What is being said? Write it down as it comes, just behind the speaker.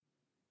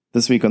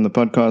This week on the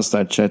podcast,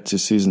 I chat to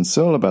Susan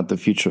Searle about the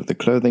future of the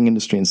clothing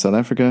industry in South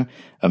Africa.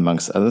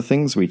 Amongst other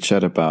things, we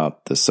chat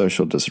about the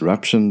social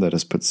disruption that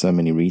has put so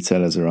many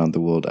retailers around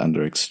the world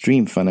under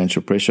extreme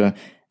financial pressure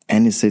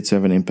and is said to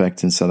have an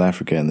impact in South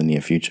Africa in the near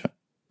future.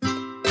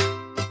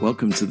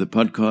 Welcome to the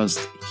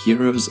podcast,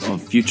 Heroes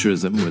of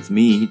Futurism, with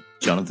me,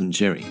 Jonathan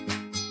Cherry.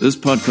 This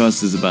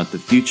podcast is about the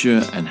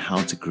future and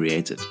how to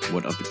create it,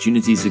 what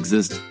opportunities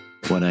exist,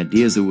 what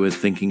ideas are worth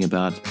thinking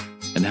about,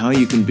 and how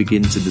you can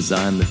begin to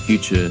design the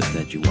future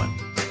that you want.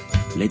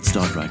 Let's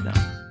start right now.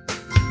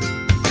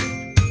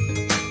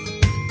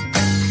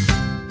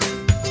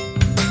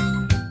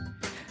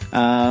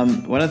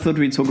 What I thought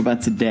we'd talk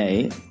about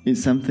today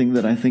is something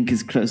that I think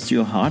is close to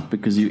your heart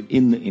because you're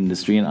in the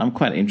industry, and I'm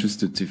quite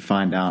interested to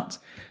find out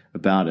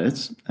about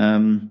it.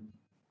 I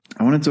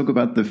want to talk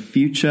about the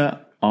future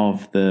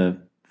of the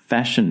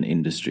fashion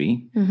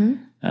industry,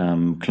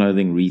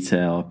 clothing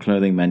retail,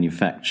 clothing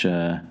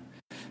manufacture,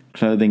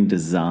 clothing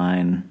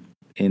design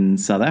in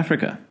South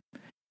Africa.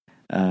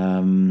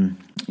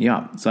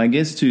 So I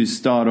guess to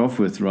start off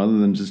with, rather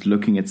than just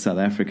looking at South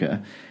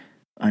Africa,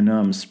 I know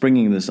I'm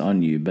springing this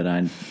on you, but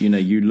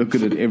you look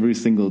at it every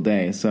single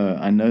day, so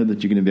I know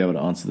that you're going to be able to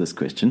answer this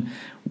question.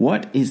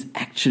 What is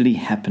actually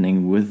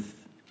happening with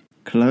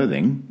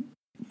clothing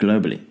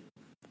globally?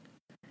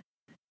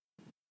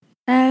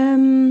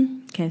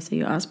 Okay, so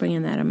you are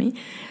springing that on me.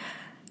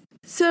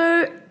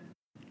 So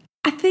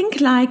I think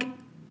like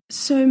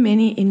so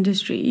many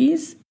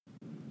industries,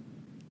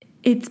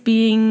 it's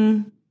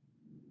being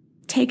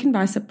taken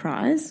by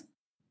surprise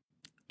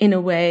in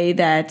a way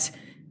that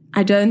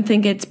I don't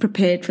think it's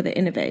prepared for the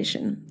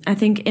innovation. I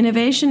think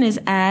innovation is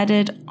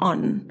added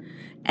on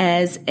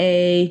as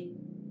a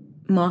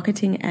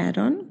marketing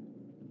add-on.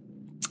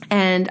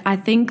 And I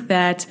think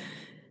that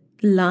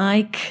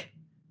Airbnb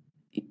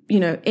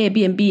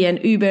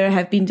and Uber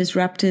have been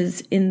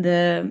disruptors in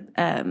their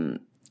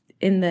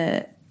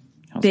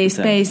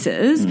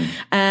spaces.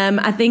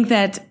 I think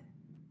that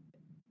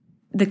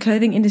the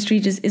clothing industry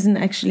just isn't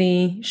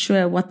actually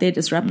sure what their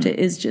disruptor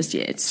is just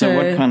yet. So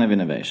what kind of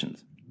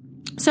innovations?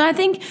 So I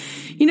think,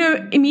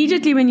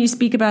 immediately when you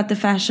speak about the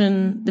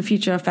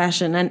future of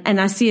fashion, and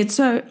I see it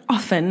so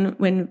often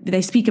when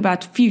they speak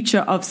about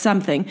future of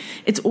something,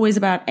 it's always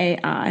about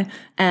AI.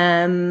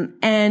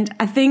 And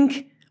I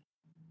think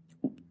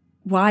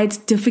why it's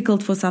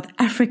difficult for South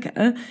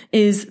Africa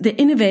is the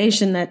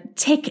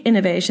tech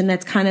innovation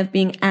that's kind of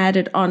being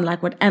added on,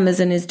 like what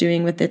Amazon is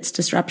doing with its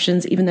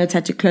disruptions, even though it's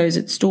had to close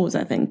its stores,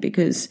 I think,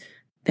 because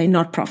they're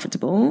not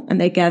profitable and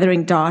they're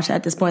gathering data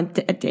at this point,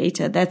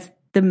 data. That's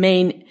the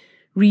main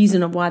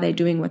reason of why they're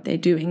doing what they're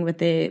doing with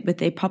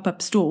their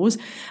pop-up stores.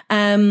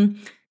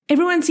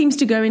 Everyone seems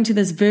to go into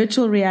this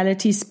virtual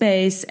reality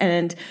space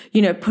and,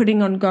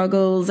 putting on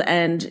goggles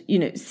and,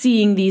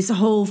 seeing these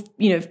whole,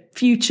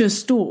 future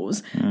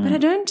stores. But I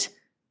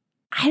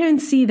don't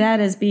see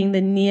that as being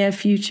the near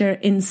future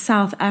in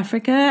South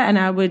Africa. And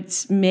I would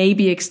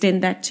maybe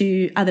extend that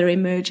to other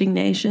emerging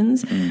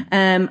nations.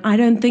 I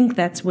don't think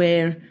that's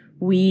where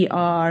we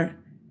are.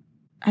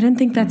 I don't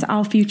think that's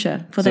our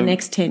future for the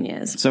next 10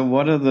 years. So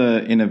what are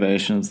the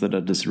innovations that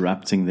are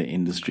disrupting the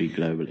industry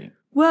globally?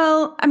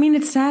 Well, I mean,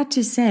 it's sad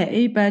to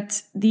say,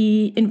 but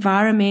the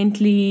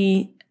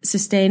environmentally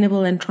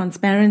sustainable and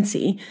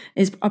transparency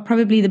are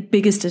probably the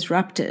biggest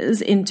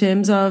disruptors in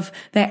terms of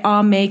they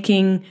are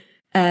making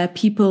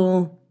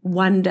people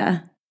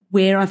wonder,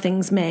 where are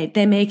things made?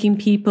 They're making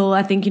people,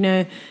 I think,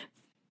 the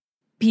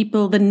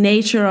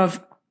nature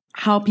of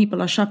how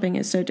people are shopping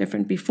is so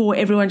different. Before,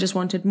 everyone just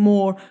wanted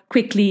more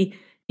quickly,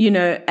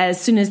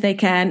 as soon as they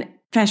can.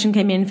 Fashion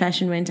came in,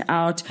 fashion went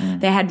out.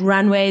 They had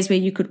runways where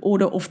you could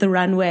order off the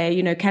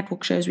runway,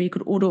 catwalk shows where you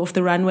could order off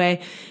the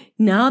runway.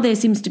 Now there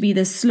seems to be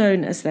this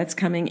slowness that's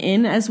coming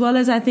in, as well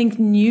as I think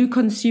new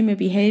consumer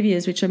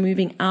behaviors, which are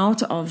moving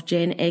out of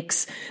Gen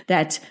X,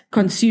 that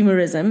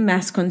consumerism,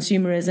 mass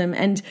consumerism,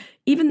 and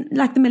even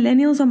like the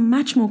millennials are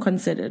much more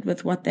considered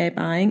with what they're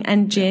buying,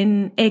 and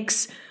Gen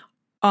Z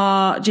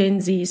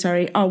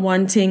are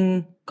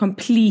wanting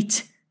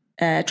complete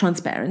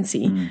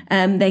transparency.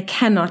 They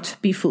cannot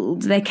be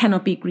fooled. They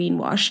cannot be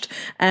greenwashed.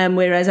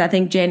 Whereas I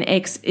think Gen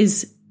X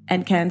is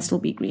and can still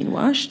be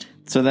greenwashed.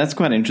 So that's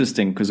quite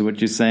interesting because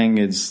what you're saying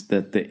is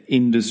that the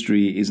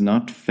industry is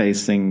not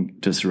facing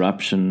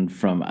disruption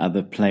from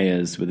other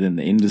players within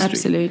the industry.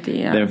 Absolutely,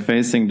 yeah. They're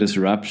facing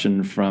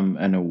disruption from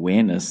an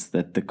awareness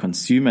that the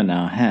consumer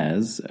now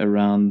has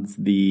around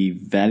the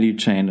value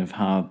chain of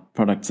how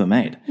products are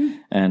made.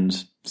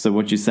 And so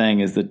what you're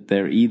saying is that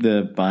they're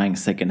either buying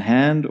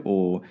secondhand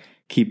or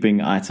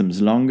keeping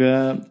items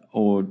longer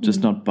or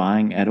just not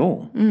buying at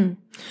all.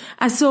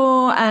 I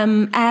saw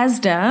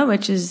Asda,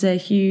 which is a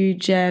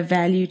huge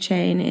value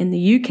chain in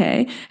the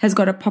UK, has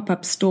got a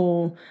pop-up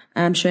store.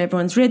 I'm sure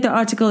everyone's read the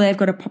article. They've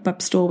got a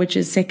pop-up store which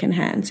is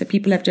secondhand. So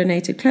people have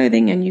donated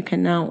clothing and you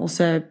can now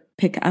also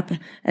pick up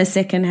a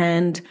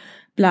secondhand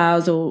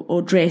blouse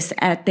or dress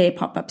at their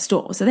pop-up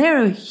store. So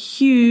they're a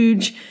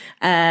huge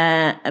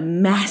a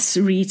mass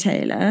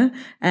retailer.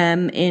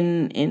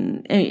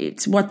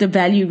 It's what the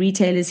value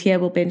retailers here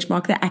will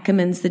benchmark, the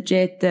Ackermans, the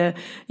Jet,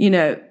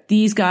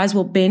 these guys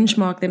will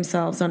benchmark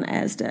themselves on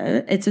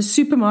Asda. It's a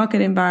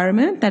supermarket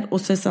environment that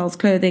also sells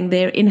clothing.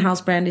 Their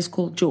in-house brand is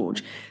called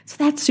George. So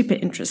that's super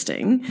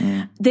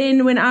interesting.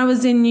 Then when I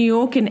was in New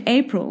York in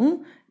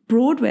April,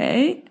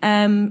 Broadway,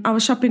 I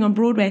was shopping on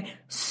Broadway.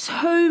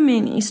 So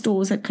many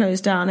stores had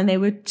closed down, and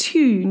there were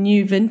 2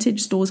 new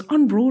vintage stores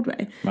on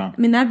Broadway. Wow. I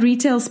mean, that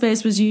retail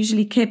space was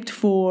usually kept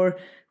for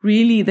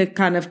really the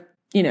kind of,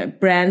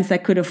 brands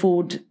that could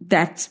afford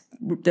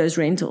those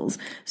rentals.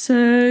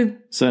 So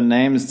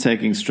names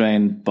taking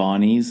strain.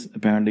 Barney's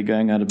apparently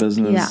going out of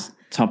business. Yeah.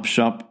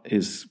 Topshop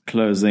is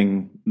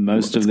closing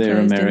most of their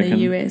American. In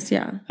the US,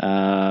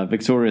 yeah.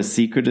 Victoria's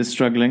Secret is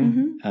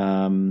struggling.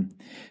 And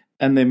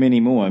there are many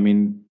more. I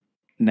mean,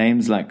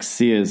 names like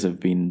Sears have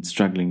been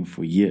struggling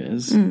for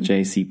years.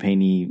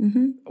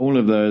 JCPenney, all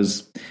of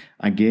those,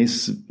 I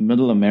guess,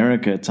 middle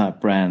America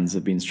type brands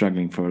have been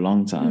struggling for a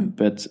long time.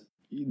 But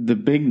the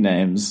big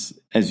names,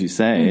 as you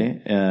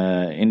say,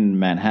 in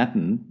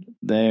Manhattan,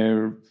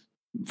 they're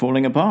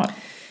falling apart.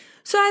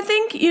 So I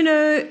think,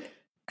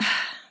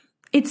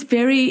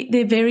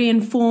 they're very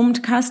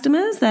informed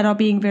customers that are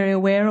being very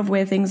aware of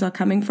where things are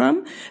coming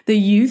from. The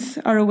youth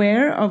are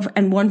aware of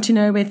and want to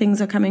know where things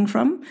are coming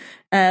from,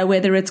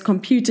 whether it's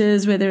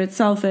computers, whether it's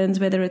cell phones,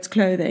 whether it's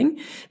clothing.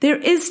 There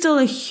is still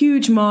a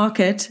huge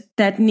market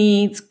that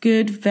needs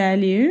good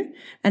value,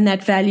 and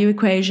that value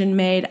equation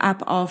made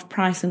up of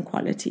price and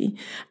quality.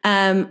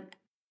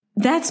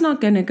 That's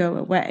not going to go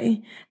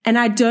away. And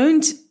I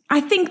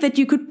think that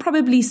you could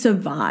probably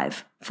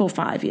survive for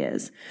 5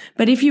 years.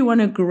 But if you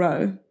want to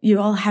grow, you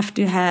all have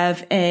to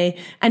have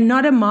and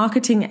not a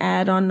marketing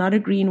add-on, not a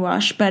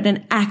greenwash, but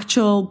an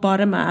actual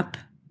bottom-up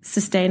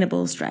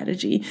sustainable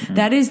strategy.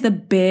 That is the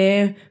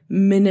bare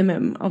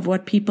minimum of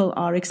what people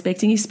are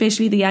expecting,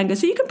 especially the younger.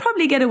 So you can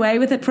probably get away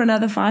with it for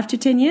another 5 to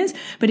 10 years.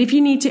 But if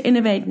you need to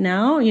innovate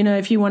now,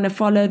 if you want to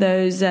follow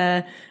those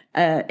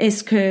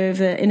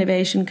S-curve,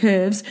 innovation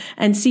curves,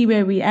 and see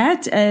where we're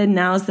at,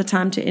 now's the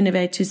time to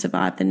innovate to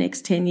survive the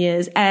next 10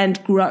 years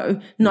and grow,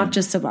 not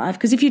just survive.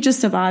 Because if you're just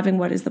surviving,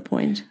 what is the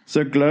point?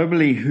 So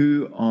globally,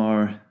 who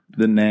are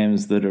the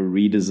names that are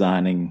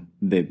redesigning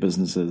their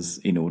businesses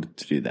in order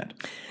to do that?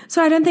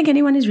 So I don't think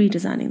anyone is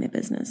redesigning their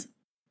business.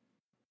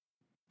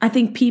 I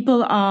think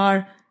people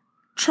are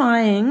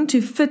trying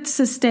to fit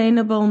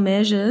sustainable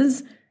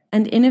measures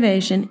and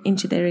innovation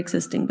into their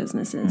existing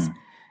businesses,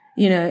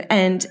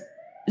 and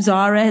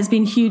Zara has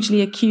been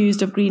hugely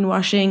accused of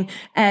greenwashing,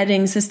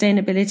 adding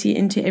sustainability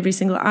into every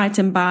single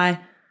item by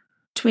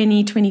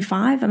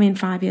 2025. I mean,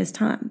 5 years'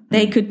 time.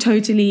 They could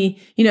totally,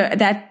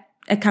 that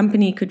a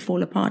company could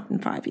fall apart in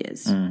 5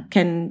 years,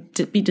 can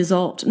be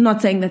dissolved. I'm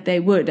not saying that they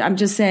would. I'm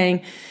just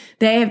saying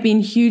they have been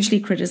hugely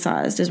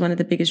criticized as one of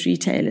the biggest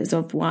retailers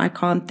of why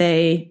can't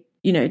they,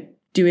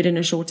 do it in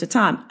a shorter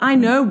time. I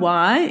know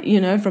why,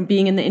 from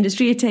being in the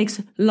industry, it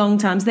takes long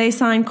times. They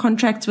sign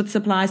contracts with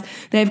suppliers.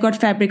 They've got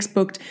fabrics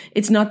booked.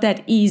 It's not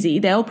that easy.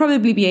 They'll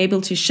probably be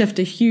able to shift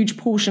a huge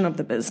portion of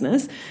the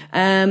business.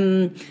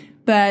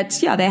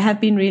 But yeah, they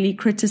have been really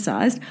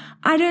criticized.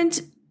 I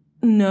don't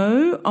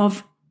know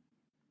of,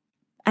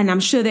 and I'm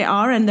sure there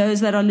are, and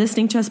those that are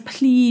listening to us,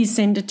 please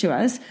send it to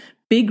us,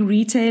 big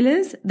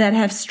retailers that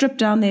have stripped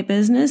down their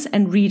business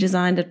and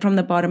redesigned it from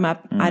the bottom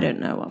up. I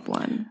don't know of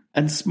one.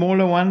 And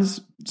smaller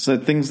ones, so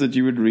things that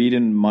you would read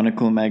in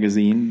Monocle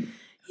magazine,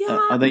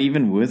 are they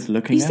even worth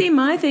looking at? You see,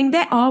 my thing,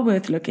 they are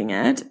worth looking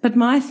at. But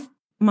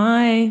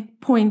my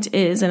point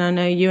is, and I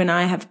know you and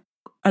I have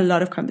a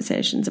lot of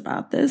conversations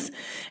about this,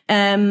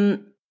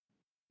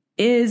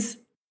 is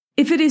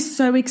if it is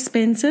so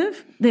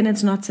expensive, then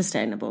it's not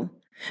sustainable.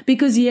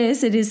 Because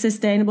yes, it is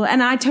sustainable.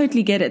 And I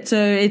totally get it.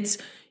 So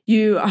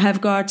you have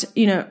got,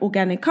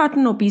 organic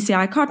cotton or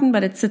BCI cotton,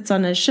 but it sits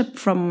on a ship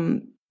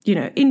from,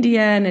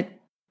 India, and it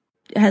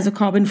has a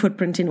carbon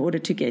footprint in order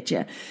to get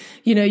you.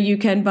 You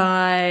can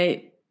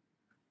buy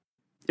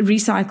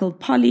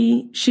recycled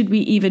poly. Should we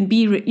even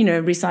be,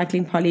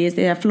 recycling poly? Is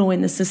there a flaw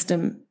in the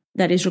system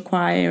that is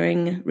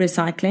requiring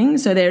recycling?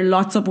 So there are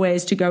lots of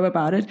ways to go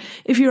about it.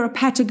 If you're a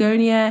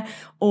Patagonia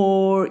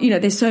or,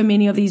 there's so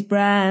many of these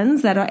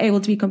brands that are able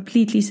to be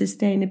completely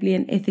sustainably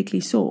and ethically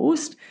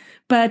sourced,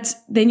 but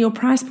then your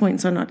price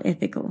points are not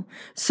ethical.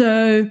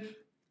 So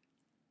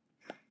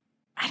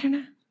I don't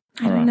know.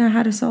 I don't know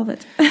how to solve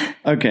it.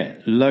 Okay,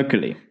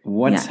 locally,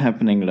 what's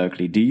happening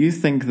locally? Do you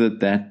think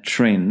that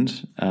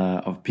trend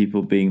of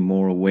people being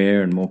more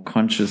aware and more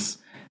conscious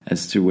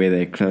as to where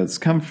their clothes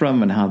come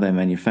from and how they're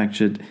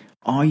manufactured,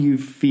 are you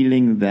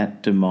feeling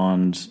that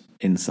demand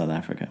in South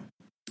Africa?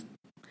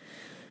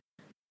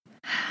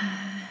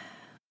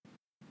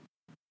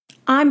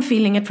 I'm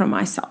feeling it from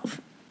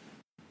myself.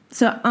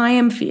 So I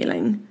am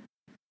feeling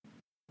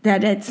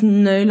that it's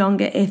no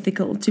longer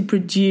ethical to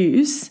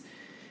produce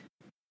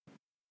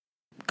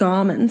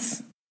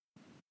garments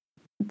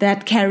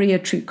that carry a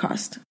true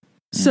cost.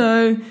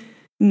 So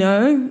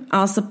no,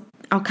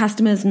 our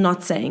customers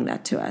not saying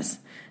that to us.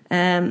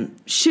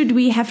 Should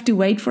we have to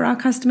wait for our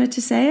customer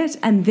to say it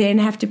and then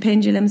have to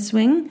pendulum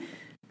swing?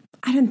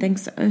 I don't think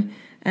so.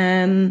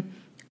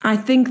 I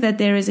think that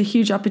there is a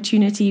huge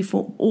opportunity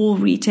for all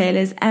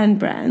retailers and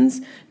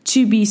brands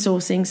to be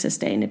sourcing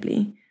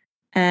sustainably.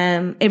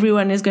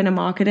 Everyone is going to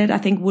market it. I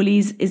think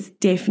Woolies is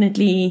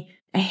definitely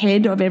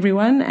ahead of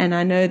everyone. And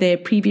I know their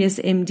previous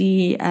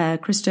MD,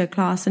 Christo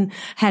Klaassen,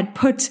 had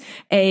put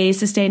a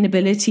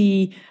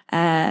sustainability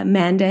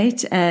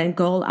mandate and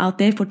goal out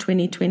there for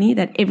 2020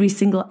 that every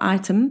single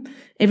item,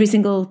 every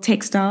single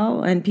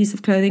textile and piece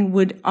of clothing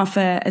would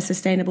offer a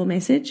sustainable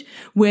message,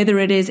 whether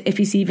it is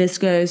FEC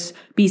viscose,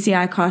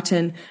 BCI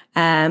cotton,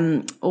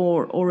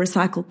 or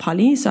recycled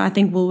poly. So I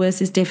think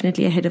Woolworths is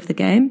definitely ahead of the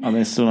game. Are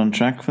they still on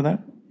track for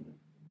that?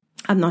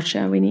 I'm not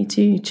sure. We need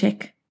to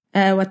check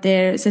what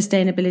their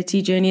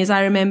sustainability journey is.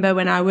 I remember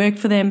when I worked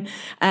for them,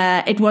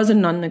 it was a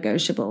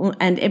non-negotiable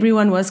and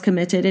everyone was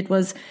committed. It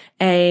was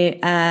a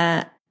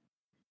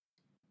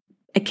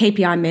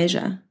KPI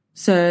measure.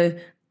 So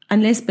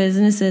unless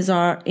businesses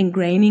are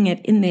ingraining it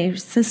in their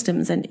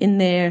systems and in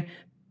their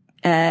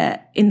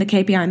in the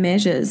KPI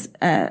measures,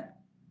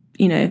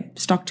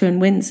 stock turn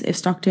wins if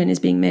stock turn is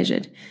being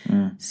measured.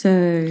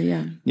 So,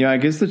 yeah. Yeah, I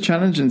guess the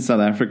challenge in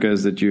South Africa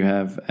is that you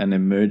have an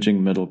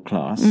emerging middle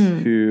class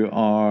who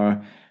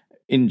are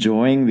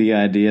enjoying the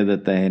idea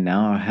that they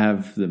now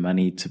have the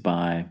money to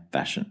buy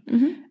fashion.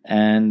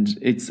 And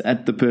it's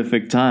at the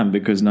perfect time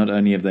because not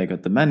only have they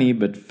got the money,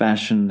 but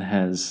fashion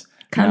has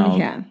come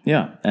here.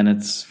 Yeah, and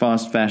it's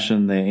fast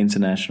fashion, they're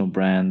international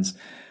brands.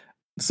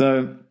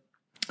 So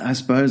I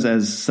suppose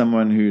as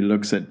someone who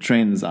looks at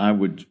trends, I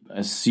would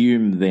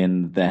assume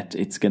then that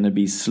it's going to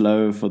be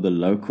slow for the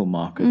local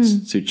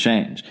markets to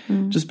change,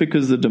 just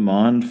because the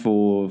demand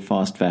for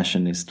fast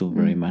fashion is still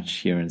very much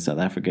here in South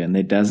Africa. And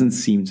there doesn't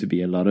seem to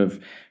be a lot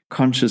of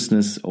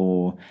consciousness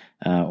or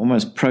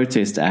almost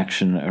protest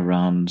action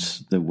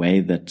around the way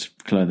that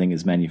clothing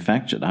is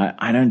manufactured.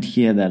 I don't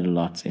hear that a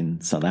lot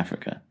in South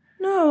Africa.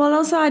 No, well,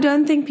 also I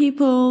don't think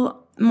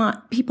people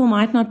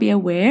might not be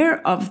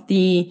aware of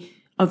the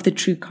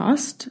true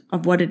cost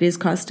of what it is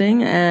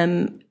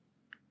costing.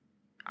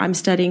 I'm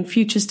studying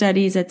future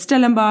studies at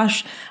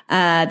Stellenbosch,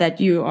 that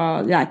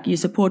you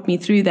support me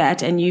through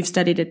that and you've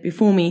studied it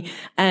before me.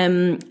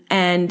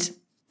 And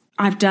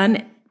I've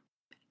done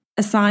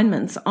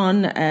assignments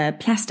on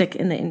plastic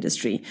in the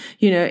industry.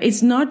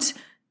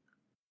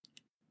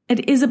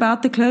 It is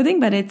about the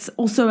clothing, but it's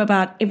also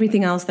about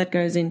everything else that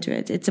goes into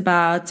it. It's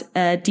about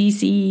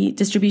DC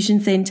distribution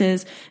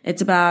centers.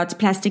 It's about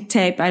plastic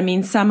tape. I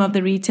mean, some of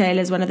the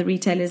retailers, one of the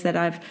retailers that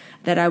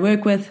I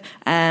work with,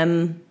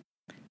 they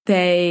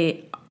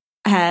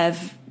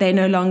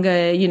no longer,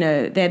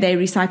 they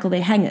recycle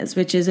their hangers,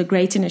 which is a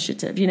great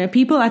initiative.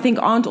 People I think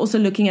aren't also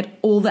looking at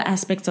all the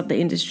aspects of the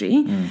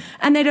industry,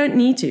 and they don't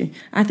need to.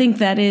 I think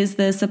that is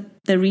the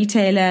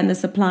retailer and the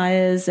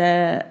suppliers,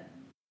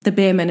 the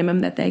bare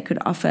minimum that they could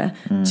offer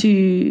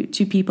to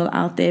people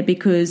out there,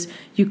 because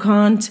you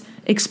can't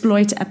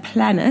exploit a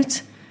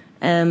planet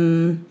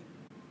and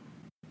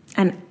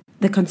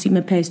the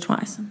consumer pays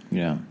twice.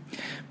 Yeah.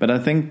 But I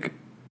think,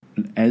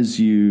 as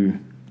you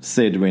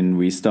said when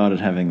we started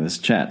having this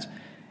chat,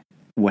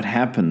 what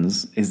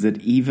happens is that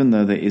even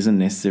though there isn't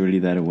necessarily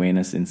that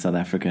awareness in South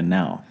Africa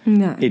now,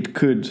 it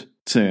could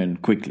turn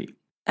quickly.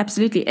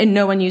 Absolutely. And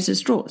no one uses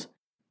straws.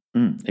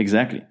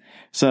 Exactly.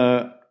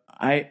 So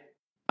I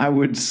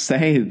would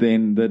say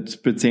then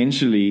that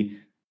potentially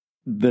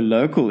the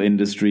local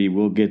industry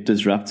will get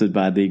disrupted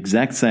by the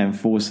exact same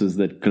forces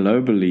that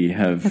globally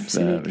have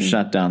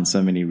shut down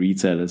so many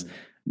retailers,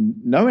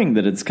 knowing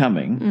that it's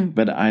coming,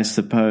 but I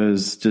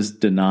suppose just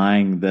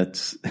denying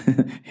that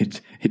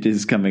it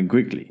is coming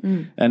quickly.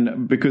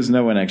 And because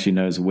no one actually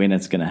knows when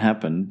it's going to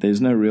happen,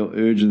 there's no real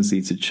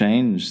urgency to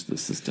change the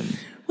system.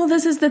 Well,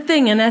 this is the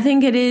thing, and I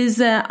think it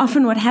is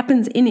often what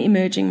happens in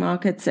emerging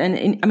markets and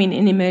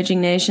in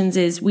emerging nations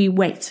is we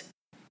wait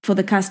for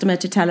the customer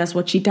to tell us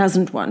what she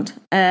doesn't want.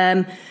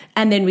 And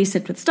then we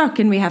sit with stock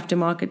and we have to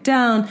mark it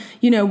down.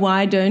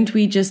 Why don't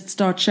we just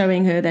start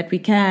showing her that we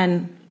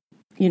can,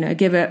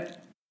 give her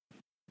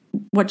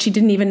what she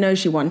didn't even know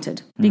she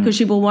wanted, because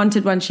she will want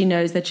it once she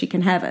knows that she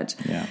can have it.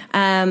 Yeah.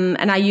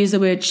 And I use the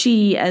word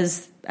she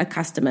as a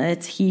customer.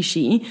 It's he,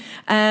 she.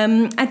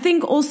 I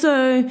think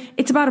also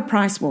it's about a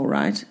price war,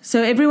 right?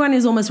 So everyone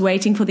is almost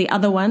waiting for the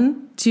other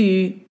one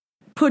to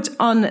put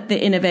on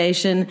the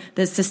innovation,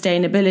 the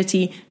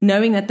sustainability,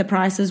 knowing that the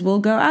prices will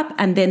go up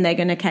and then they're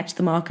going to catch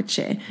the market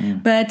share.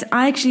 But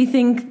I actually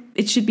think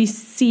it should be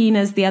seen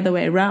as the other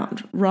way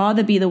around,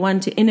 rather be the one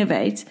to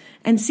innovate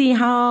and see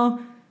how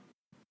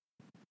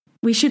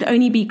we should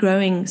only be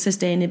growing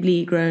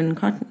sustainably grown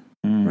cotton,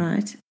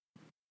 right?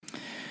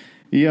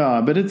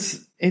 Yeah, but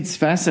it's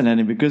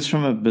fascinating because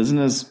from a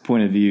business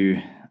point of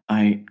view,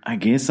 I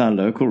guess our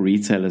local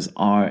retailers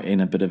are in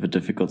a bit of a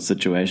difficult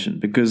situation,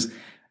 because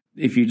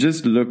if you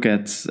just look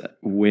at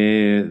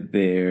where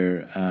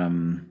their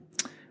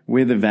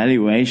where the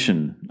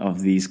valuation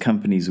of these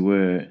companies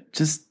were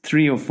just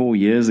 3 or 4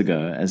 years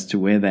ago as to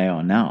where they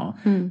are now,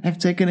 they've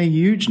taken a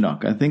huge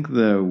knock. I think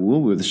the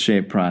Woolworths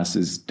share price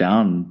is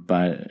down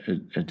by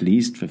at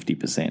least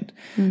 50%.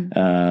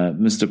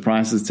 Mr.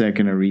 Price has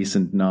taken a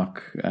recent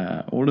knock.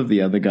 All of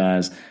the other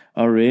guys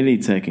are really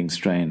taking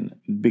strain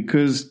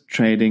because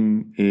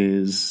trading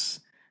is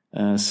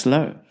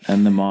slow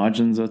and the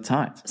margins are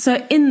tight.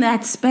 So in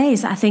that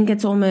space, I think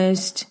it's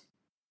almost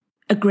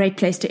a great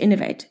place to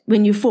innovate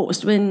when you're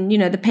forced, when,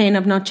 the pain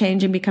of not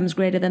changing becomes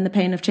greater than the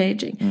pain of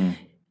changing.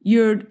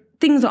 Your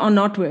things are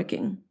not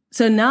working.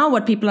 So now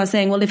what people are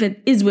saying, well, if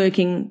it is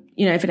working,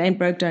 if it ain't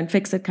broke, don't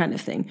fix it kind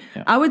of thing.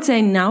 Yeah. I would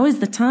say now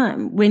is the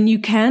time when you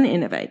can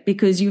innovate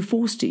because you're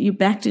forced to, you're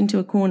backed into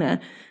a corner.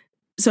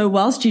 So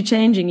whilst you're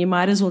changing, you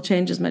might as well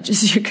change as much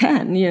as you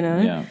can,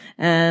 Yeah.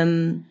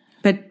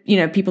 But,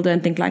 people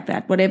don't think like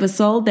that. Whatever's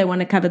sold, they want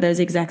to cover those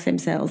exact same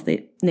sales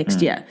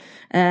next year.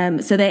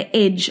 So they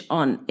edge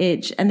on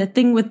edge. And the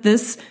thing with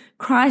this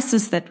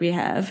crisis that we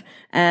have,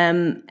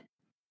 and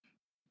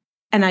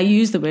I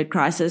use the word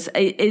crisis,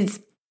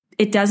 is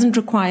it doesn't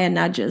require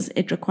nudges.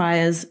 It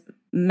requires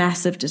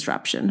massive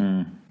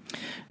disruption.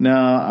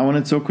 Now, I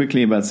want to talk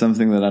quickly about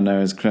something that I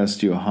know is close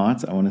to your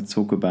heart. I want to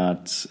talk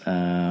about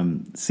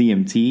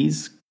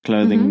CMT's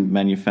clothing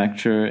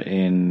manufacturer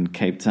in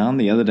Cape Town.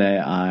 The other day,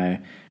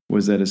 I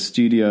was at a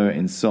studio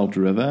in Salt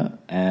River,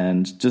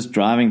 and just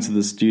driving to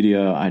the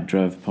studio, I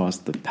drove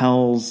past the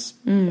Pell's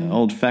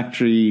old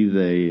factory,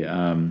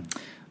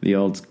 the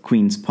old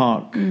Queen's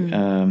Park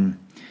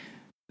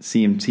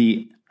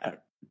CMT.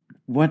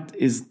 What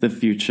is the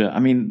future? I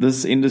mean,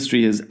 this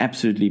industry has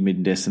absolutely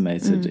been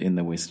decimated in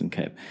the Western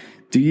Cape.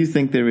 Do you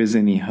think there is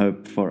any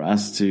hope for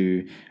us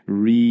to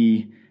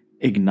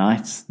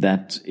reignite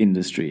that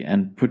industry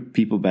and put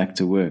people back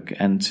to work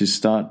and to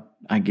start,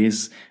 I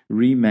guess,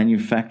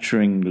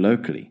 remanufacturing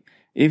locally?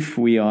 If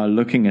we are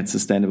looking at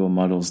sustainable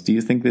models, do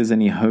you think there's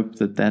any hope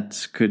that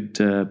that could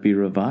be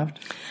revived?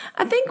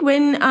 I think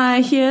when I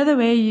hear the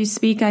way you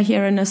speak, I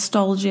hear a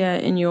nostalgia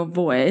in your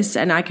voice,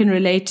 and I can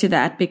relate to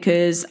that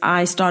because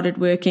I started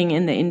working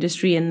in the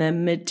industry in the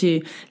mid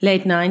to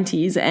late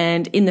 90s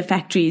and in the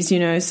factories,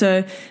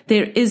 so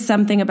there is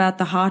something about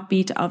the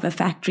heartbeat of a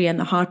factory and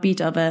the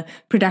heartbeat of a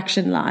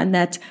production line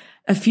that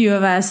a few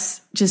of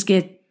us just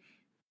get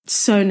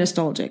so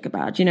nostalgic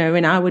about.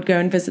 When I would go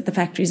and visit the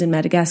factories in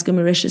Madagascar,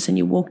 Mauritius, and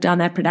you walk down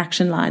that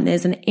production line,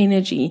 there's an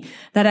energy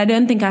that I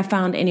don't think I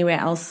found anywhere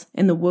else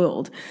in the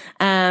world,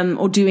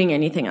 or doing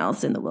anything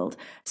else in the world.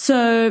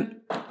 So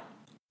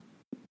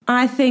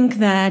I think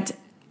that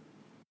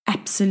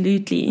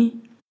absolutely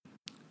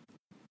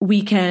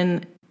we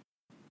can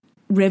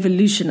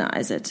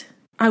revolutionize it.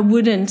 I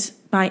wouldn't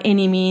by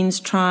any means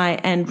try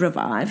and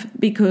revive,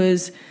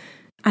 because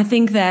I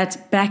think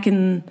that back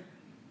in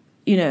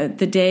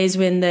the days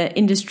when the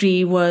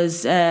industry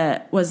was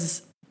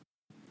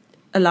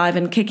alive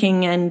and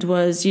kicking and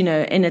was, in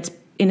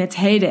its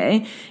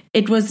heyday,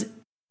 it was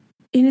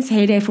in its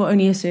heyday for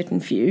only a certain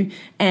few,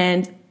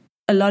 and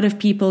a lot of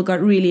people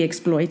got really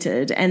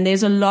exploited. And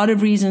there's a lot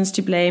of reasons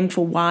to blame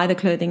for why the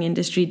clothing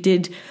industry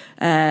did,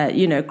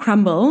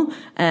 crumble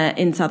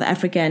in South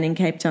Africa and in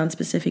Cape Town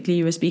specifically.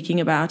 You were speaking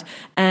about,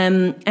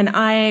 and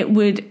I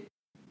would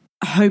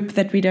hope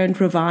that we don't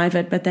revive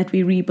it, but that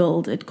we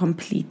rebuild it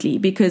completely,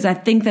 because I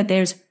think that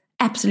there's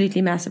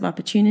absolutely massive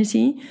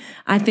opportunity.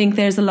 I think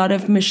there's a lot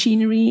of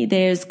machinery.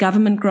 There's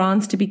government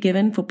grants to be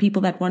given for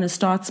people that want to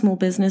start small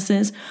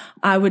businesses.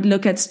 I would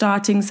look at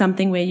starting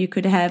something where you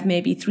could have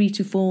maybe 3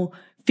 to 4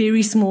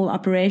 very small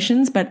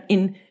operations, but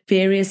in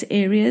various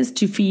areas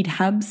to feed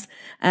hubs.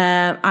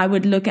 I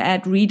would look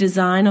at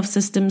redesign of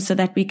systems so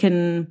that we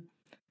can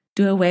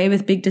do away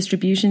with big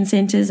distribution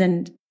centers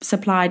and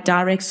supply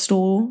direct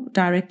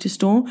to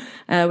store,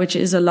 which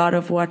is a lot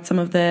of what some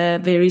of the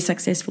very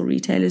successful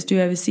retailers do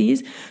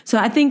overseas. So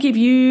I think if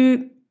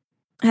you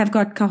have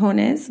got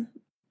cojones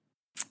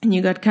and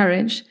you got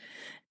courage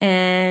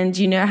and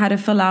you know how to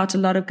fill out a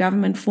lot of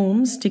government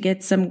forms to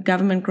get some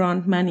government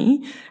grant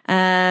money,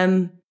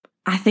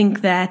 I think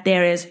that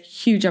there is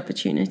huge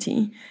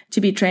opportunity to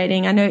be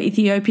trading. I know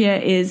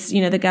Ethiopia is,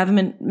 the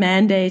government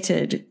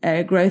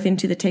mandated growth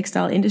into the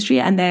textile industry,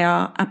 and they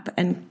are up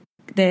and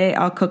they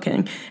are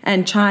cooking.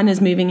 And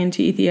China's moving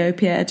into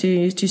Ethiopia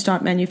to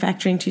start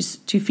manufacturing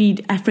to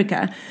feed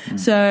Africa.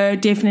 So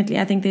definitely,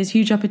 I think there's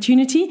huge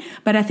opportunity,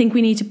 but I think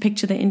we need to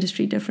picture the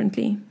industry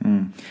differently.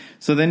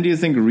 So then do you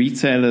think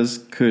retailers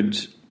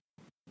could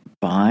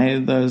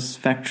buy those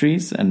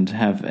factories and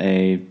have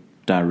a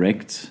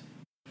direct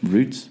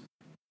route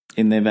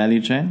in their value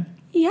chain?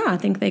 Yeah, I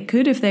think they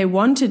could if they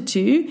wanted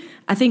to.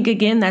 I think,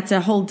 again, that's a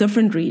whole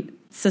different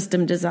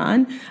system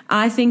design.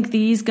 I think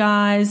these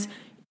guys,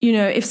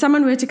 if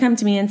someone were to come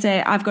to me and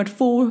say, I've got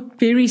 4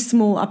 very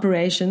small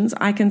operations,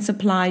 I can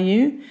supply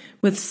you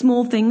with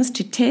small things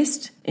to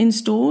test in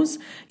stores.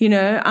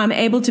 I'm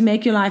able to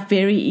make your life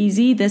very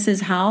easy. This is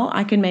how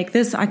I can make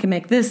this. I can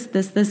make this.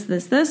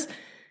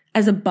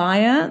 As a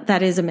buyer,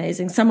 that is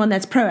amazing. Someone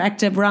that's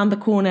proactive, around the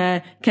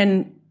corner,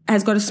 can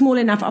has got a small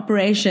enough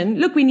operation.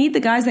 Look, we need the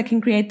guys that can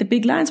create the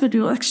big lines, but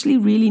we actually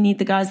really need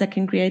the guys that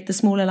can create the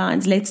smaller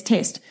lines. Let's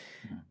test.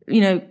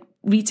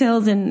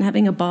 Retail's and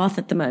having a bath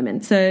at the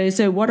moment.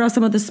 So what are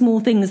some of the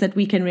small things that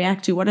we can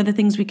react to? What are the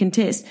things we can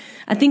test?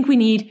 I think we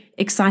need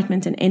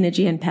excitement and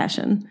energy and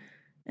passion.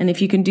 And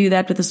if you can do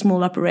that with a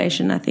small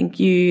operation, I think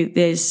you're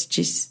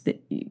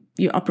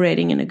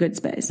operating in a good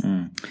space.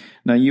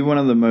 Now, you're one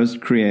of the most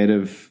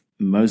creative,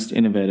 most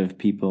innovative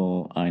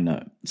people I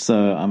know.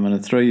 So I'm going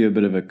to throw you a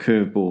bit of a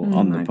curveball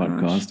on the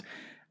podcast.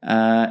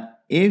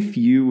 If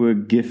you were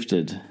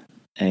gifted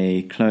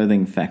a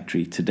clothing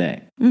factory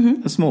today,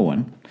 a small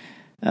one,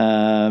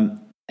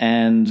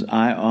 and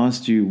I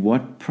asked you,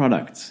 what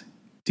product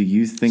do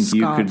you think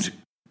you could...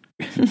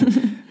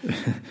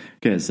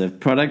 Okay, so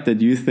product that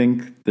you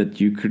think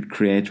that you could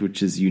create,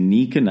 which is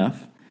unique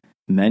enough,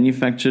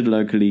 manufactured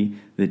locally,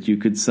 that you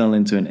could sell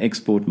into an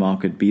export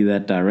market, be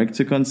that direct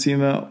to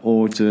consumer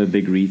or to a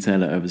big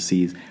retailer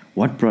overseas,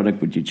 what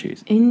product would you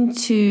choose?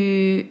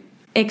 Into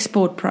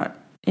export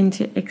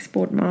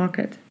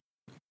market.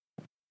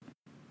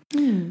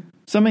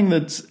 Something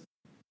that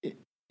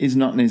is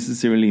not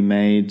necessarily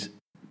made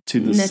to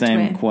the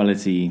same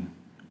quality.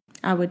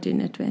 I would do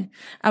knitwear.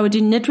 I would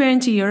do knitwear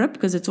into Europe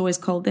because it's always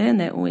cold there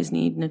and they always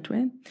need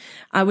knitwear.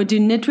 I would do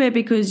knitwear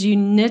because you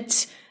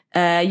knit,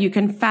 you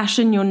can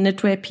fashion your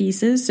knitwear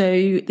pieces. So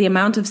the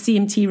amount of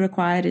CMT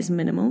required is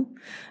minimal.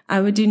 I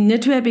would do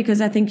knitwear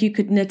because I think you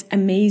could knit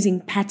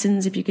amazing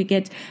patterns. If you could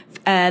get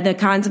the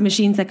kinds of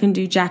machines that can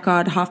do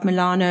jacquard, half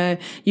Milano,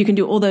 you can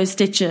do all those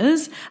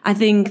stitches. I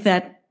think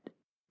that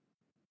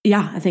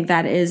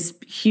is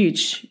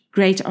huge,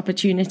 great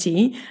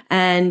opportunity.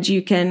 And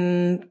you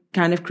can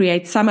kind of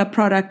create summer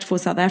product for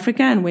South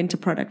Africa and winter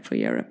product for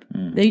Europe.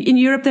 In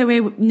Europe, they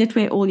wear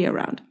knitwear all year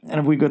round. And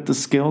have we got the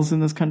skills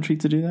in this country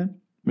to do that?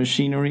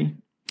 Machinery?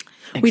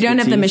 Expertise? We don't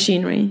have the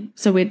machinery.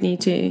 So we'd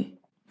need to,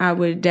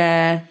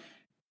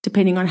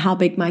 depending on how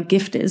big my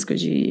gift is,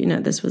 because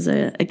this was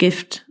a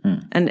gift.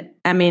 And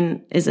I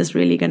mean, is this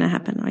really going to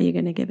happen? Are you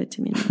going to give it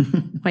to me?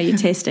 Are you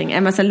testing?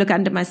 Must I look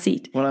under my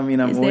seat? Well, I mean,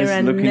 I'm always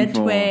looking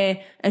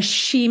knitwear, a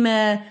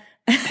shimmer?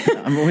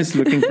 I'm always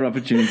looking for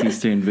opportunities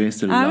to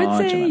invest a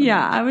large amount.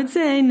 I would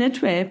say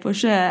knitwear for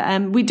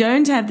sure. We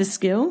don't have the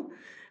skill,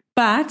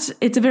 but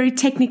it's a very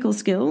technical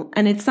skill,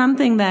 and it's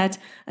something that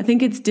I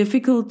think it's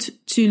difficult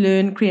to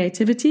learn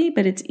creativity,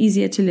 but it's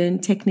easier to learn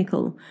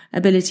technical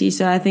ability.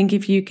 So I think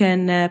if you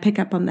can pick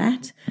up on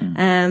that,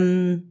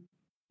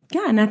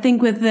 and I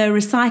think with the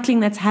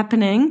recycling that's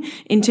happening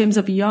in terms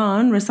of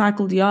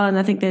recycled yarn,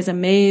 I think there's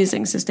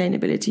amazing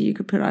sustainability you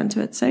could put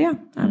onto it. So I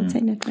would say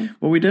knitwear.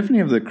 Well, we definitely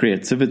have the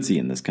creativity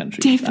in this country.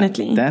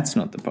 Definitely. That's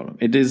not the problem.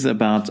 It is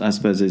about, I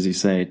suppose, as you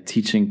say,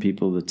 teaching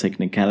people the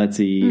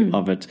technicality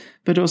of it,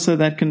 but also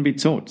that can be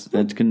taught.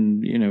 That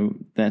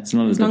can, that's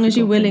not as long as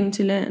you're willing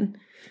to learn.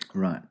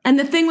 Right. And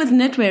the thing with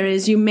knitwear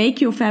is you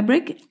make your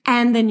fabric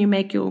and then you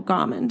make your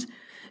garment.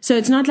 So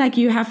it's not like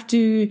you have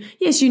to,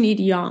 yes, you need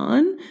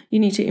yarn, you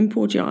need to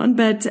import yarn,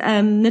 but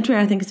knitwear,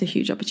 I think, is a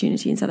huge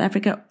opportunity in South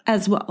Africa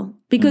as well,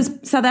 because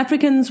South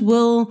Africans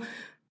will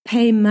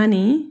pay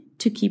money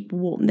to keep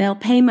warm. They'll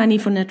pay money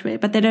for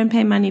knitwear, but they don't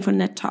pay money for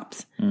knit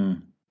tops.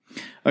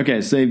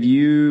 Okay, so if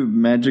you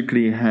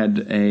magically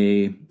had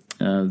the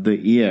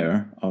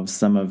ear of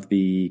some of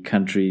the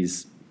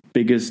country's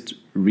biggest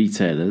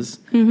retailers,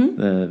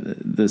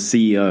 the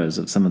CEOs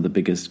of some of the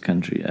biggest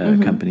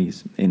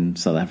companies in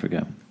South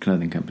Africa,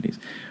 clothing companies,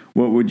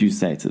 what would you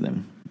say to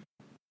them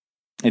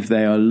if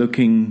they are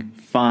looking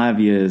 5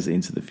 years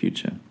into the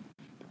future?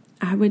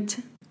 I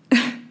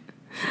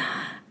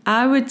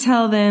would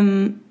tell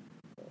them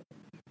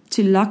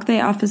to lock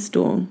their office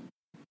door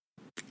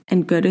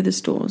and go to the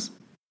stores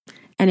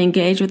and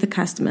engage with the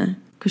customer,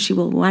 because she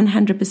will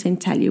 100%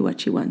 tell you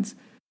what she wants.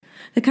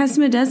 The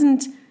customer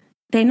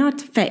they're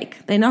not fake.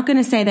 They're not going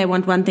to say they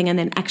want one thing and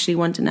then actually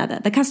want another.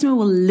 The customer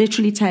will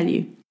literally tell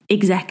you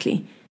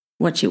exactly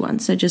what she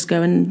wants. So just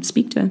go and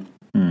speak to her.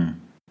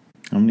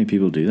 How many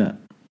people do that?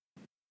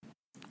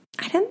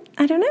 I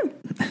don't know.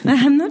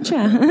 I'm not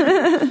sure.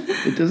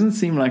 It doesn't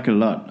seem like a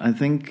lot. I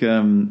think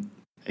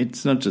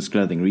it's not just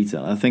clothing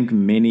retail. I think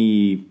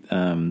the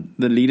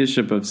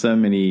leadership of so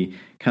many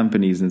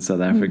companies in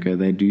South Africa,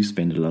 they do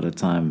spend a lot of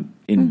time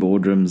in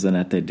boardrooms and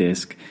at their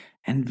desk,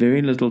 and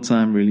very little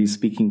time really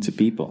speaking to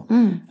people,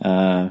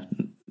 let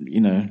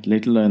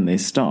alone their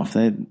staff.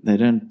 They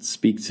don't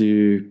speak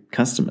to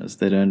customers.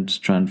 They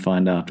don't try and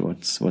find out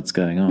what's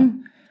going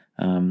on,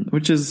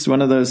 which is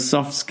one of those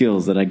soft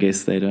skills that I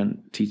guess they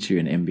don't teach you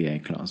in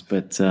MBA class.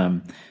 But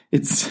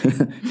it's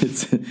a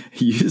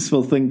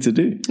useful thing to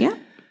do. Yeah,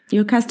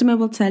 your customer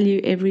will tell you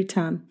every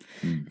time.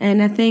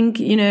 And I think,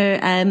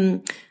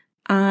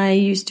 I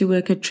used to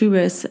work at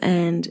Truworths,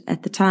 and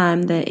at the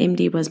time the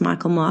MD was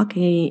Michael Mark.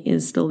 He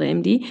is still the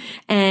MD.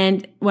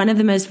 And one of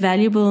the most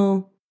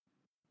valuable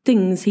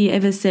things he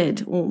ever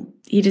said, or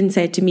he didn't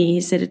say it to me,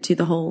 he said it to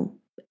the whole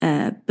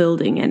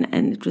building,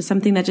 and it was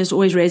something that just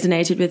always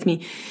resonated with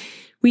me.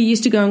 We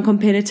used to go on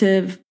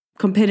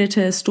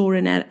competitor store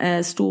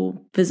and store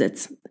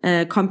visits,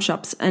 comp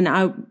shops, and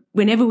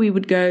whenever we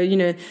would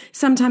go,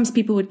 sometimes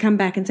people would come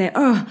back and say,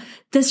 oh,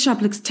 this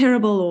shop looks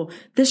terrible, or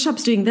this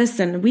shop's doing this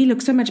and we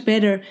look so much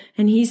better.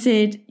 And he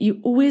said, you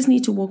always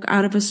need to walk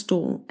out of a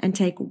store and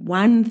take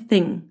one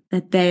thing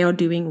that they are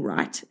doing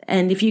right.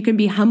 And if you can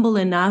be humble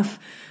enough,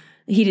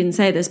 he didn't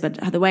say this, but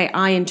the way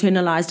I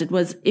internalized it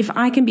was, if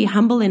I can be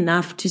humble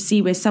enough to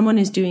see where someone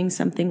is doing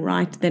something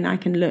right, then I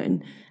can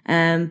learn.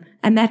 And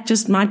that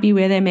just might be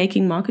where they're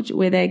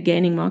where they're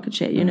gaining market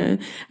share,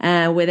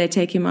 where they're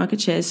taking market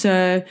share.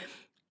 So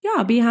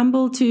yeah, be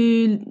humble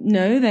to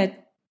know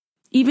that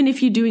even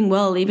if you're doing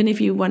well, even if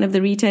you're one of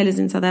the retailers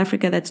in South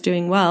Africa that's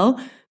doing well,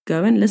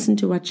 go and listen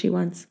to what she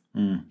wants.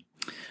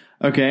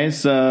 Okay,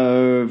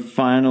 so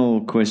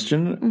final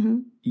question. Mm-hmm.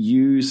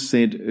 You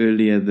said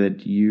earlier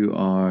that you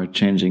are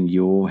changing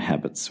your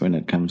habits when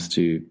it comes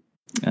to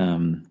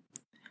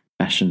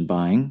fashion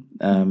buying.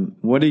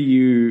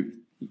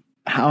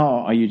 How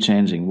are you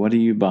changing? What are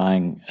you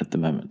buying at the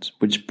moment?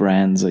 Which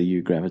brands are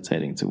you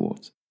gravitating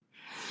towards?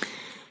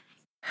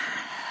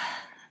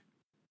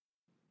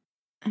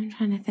 I'm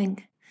trying to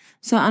think.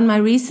 So on my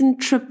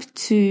recent trip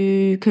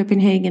to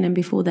Copenhagen, and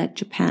before that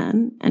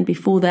Japan, and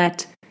before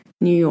that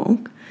New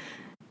York,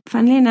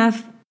 funnily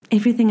enough,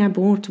 everything I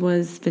bought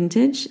was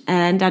vintage.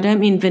 And I don't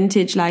mean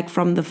vintage like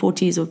from the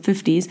 40s or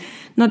 50s,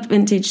 not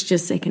vintage,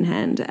 just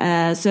secondhand.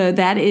 So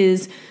that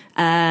is,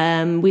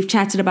 we've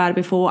chatted about it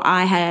before.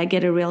 I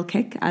get a real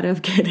kick out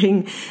of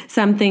getting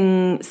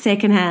something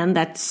secondhand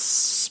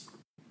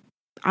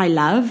I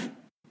love.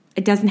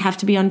 It doesn't have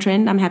to be on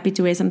trend. I'm happy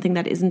to wear something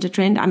that isn't a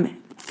trend. I'm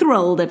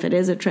thrilled if it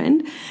is a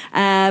trend.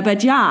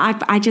 But yeah,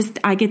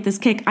 I get this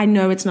kick. I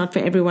know it's not for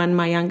everyone.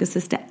 My younger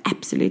sister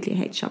absolutely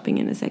hates shopping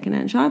in a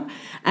secondhand shop.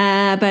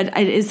 But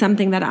it is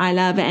something that I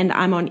love. And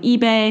I'm on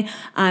eBay.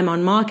 I'm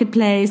on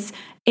Marketplace.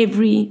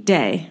 Every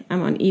day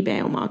I'm on eBay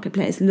or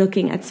Marketplace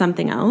looking at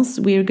something else.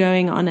 We're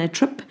going on a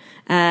trip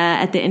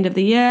at the end of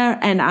the year,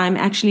 and I'm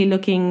actually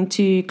looking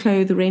to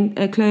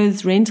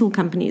clothes rental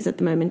companies at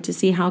the moment to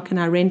see how can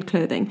I rent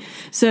clothing.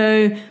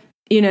 So,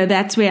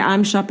 that's where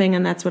I'm shopping,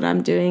 and that's what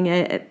I'm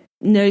doing.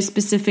 No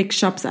specific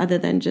shops other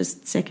than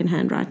just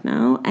secondhand right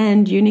now.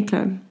 And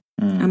Uniqlo.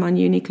 I'm on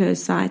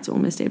Uniqlo's sites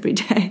almost every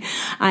day.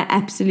 I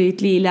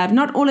absolutely love.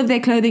 Not all of their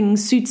clothing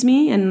suits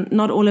me, and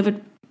not all of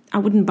it. I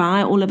wouldn't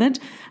buy all of it,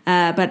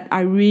 but I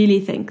really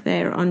think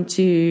they're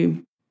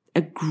onto a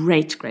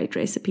great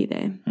recipe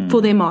there for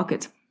their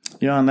market.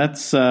 Yeah, and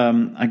that's,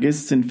 I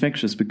guess it's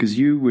infectious, because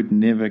you would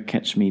never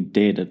catch me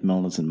dead at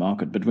Milnerton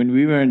Market. But when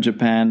we were in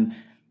Japan,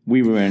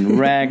 we were in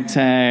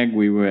Ragtag,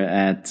 we were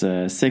at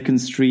 2nd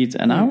Street,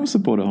 and I also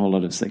bought a whole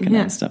lot of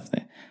secondhand stuff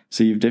there.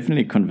 So you've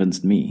definitely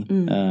convinced me,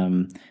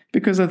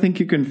 because I think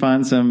you can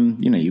find some,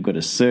 you've got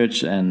to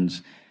search,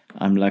 and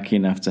I'm lucky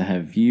enough to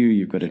have you.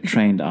 You've got a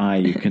trained eye.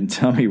 You can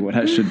tell me what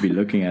I should be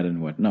looking at and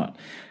what not.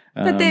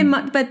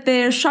 But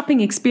their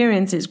shopping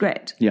experience is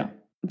great. Yeah.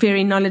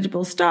 Very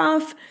knowledgeable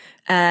staff.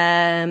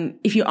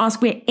 If you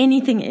ask where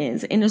anything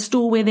is in a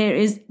store where there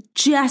is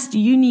just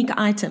unique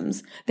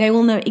items, they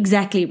will know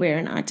exactly where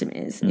an item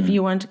is. If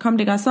you want Comme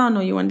des Garçons,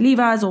 or you want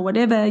Levi's, or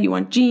whatever, you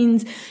want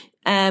jeans,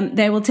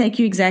 they will take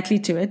you exactly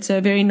to it. So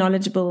very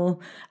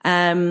knowledgeable.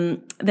 They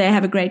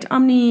have a great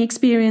omni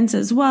experience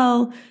as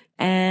well.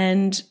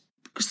 And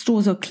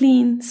stores are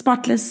clean,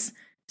 spotless.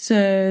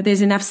 So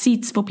there's enough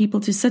seats for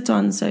people to sit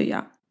on. So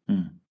yeah.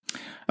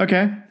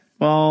 Okay.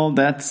 Well,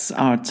 that's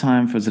our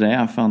time for today.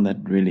 I found that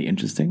really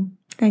interesting.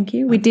 Thank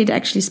you. We did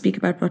actually speak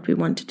about what we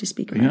wanted to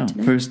speak about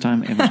today. First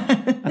time ever.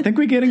 I think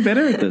we're getting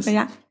better at this.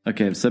 Yeah.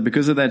 Okay. So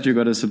because of that, you've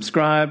got to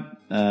subscribe.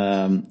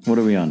 What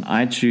are we on?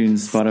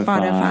 iTunes,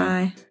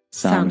 Spotify,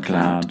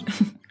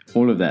 SoundCloud,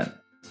 all of that.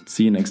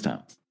 See you next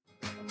time.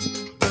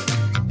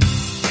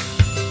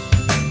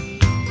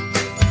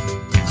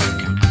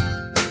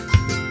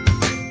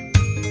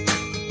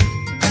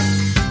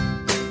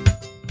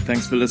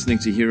 Thanks for listening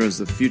to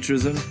Heroes of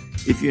Futurism.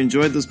 If you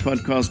enjoyed this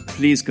podcast,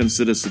 please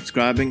consider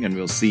subscribing, and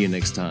we'll see you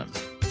next time.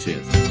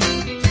 Cheers.